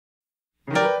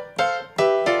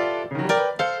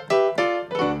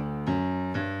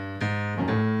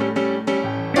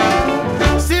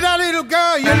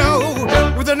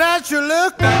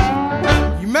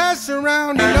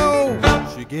around, you know,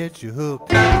 she gets you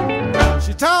hooked.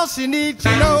 She talks, she needs,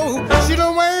 you know, she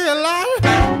don't weigh a lot.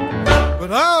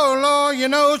 But oh Lord, you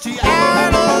know, she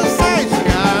out of sight. She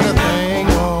got a thing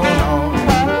going on.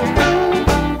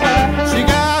 She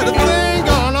got a thing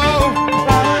going on.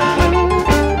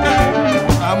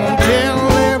 I'm gonna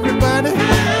tell everybody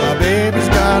my baby's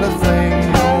got a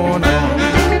thing going on.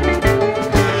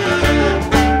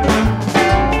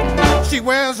 She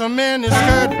wears a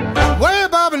miniskirt way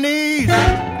above her knees,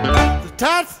 the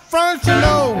tight front, you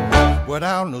know,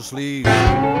 without no sleeves.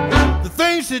 The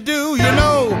things she do, you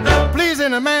know,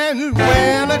 pleasing a man.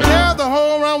 When I tell the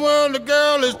whole round world the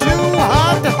girl is too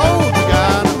hot to hold. She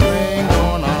got a thing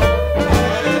going on.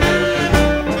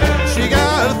 She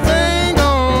got a thing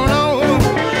going on.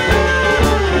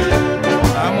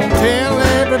 I'm gonna tell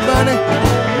everybody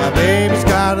my baby's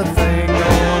got a thing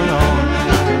going on.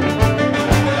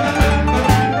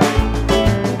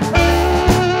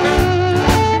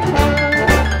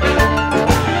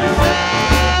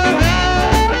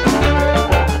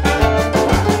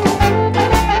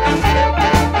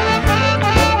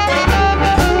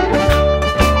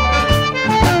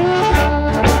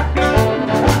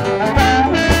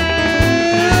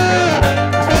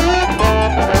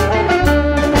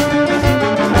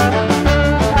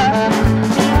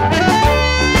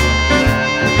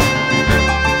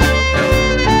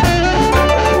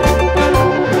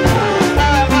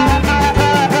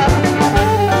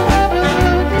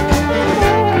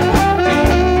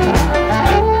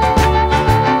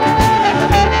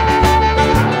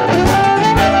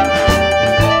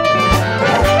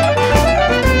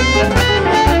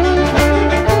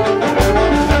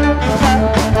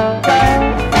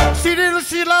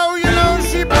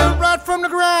 From the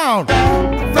ground,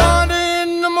 Friday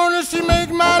in the morning, she make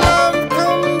my love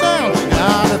come down. She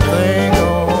got a thing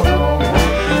going on.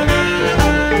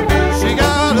 She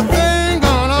got a thing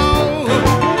going on.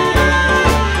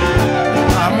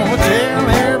 I'm gonna tell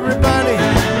everybody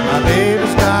my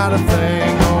baby's got a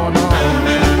thing going on.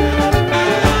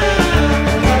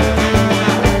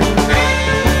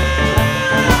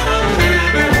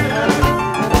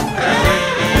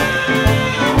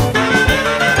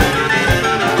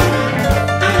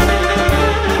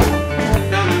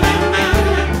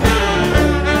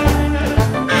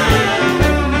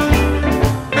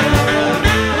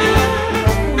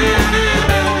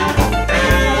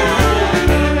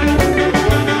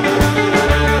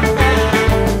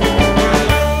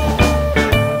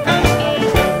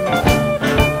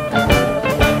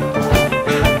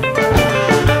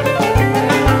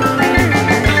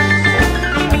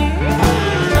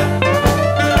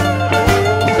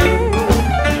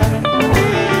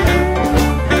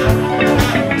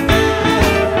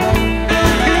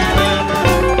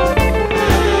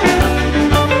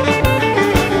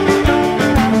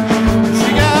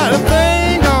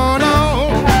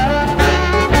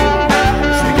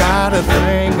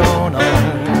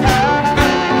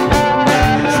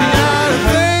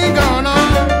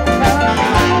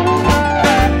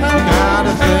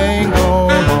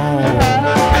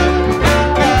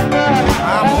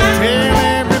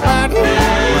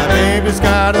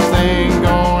 Got a thing